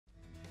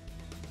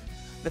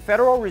The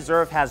Federal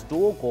Reserve has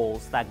dual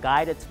goals that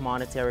guide its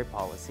monetary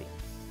policy: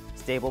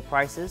 stable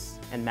prices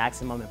and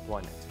maximum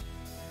employment.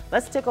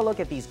 Let's take a look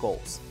at these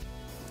goals.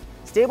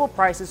 Stable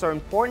prices are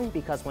important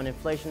because when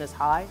inflation is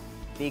high,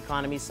 the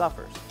economy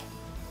suffers.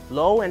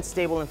 Low and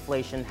stable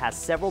inflation has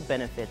several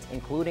benefits,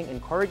 including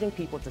encouraging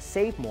people to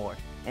save more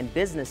and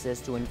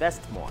businesses to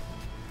invest more.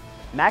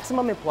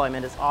 Maximum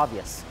employment is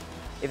obvious.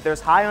 If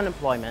there's high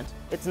unemployment,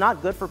 it's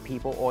not good for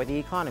people or the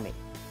economy.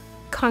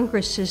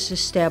 Congress has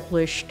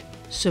established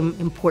some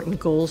important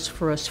goals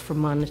for us for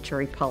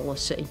monetary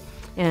policy.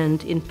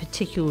 And in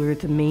particular,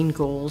 the main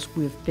goals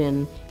we've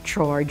been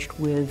charged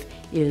with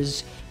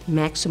is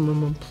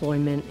maximum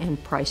employment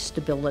and price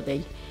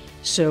stability.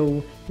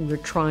 So we're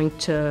trying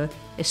to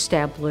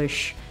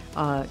establish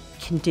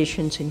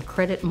conditions in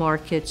credit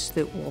markets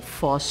that will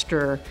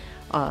foster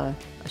a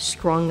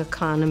strong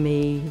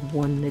economy,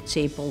 one that's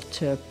able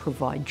to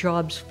provide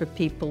jobs for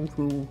people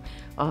who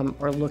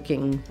are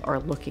looking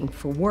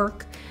for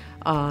work,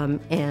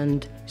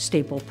 and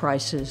stable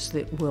prices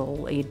that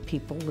will aid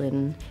people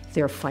in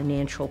their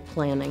financial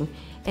planning.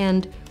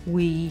 And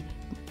we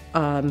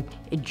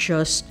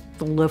adjust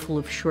the level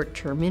of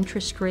short-term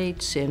interest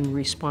rates in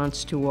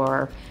response to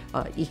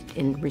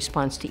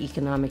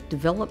economic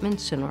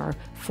developments and our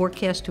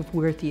forecast of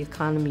where the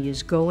economy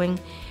is going,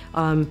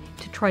 to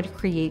try to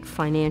create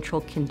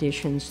financial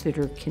conditions that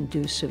are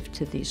conducive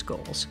to these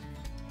goals.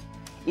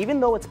 Even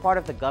though it's part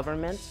of the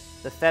government,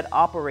 the Fed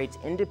operates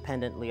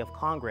independently of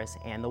Congress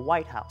and the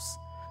White House,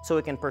 so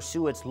it can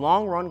pursue its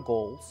long-run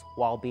goals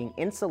while being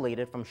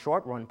insulated from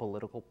short-run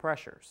political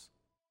pressures.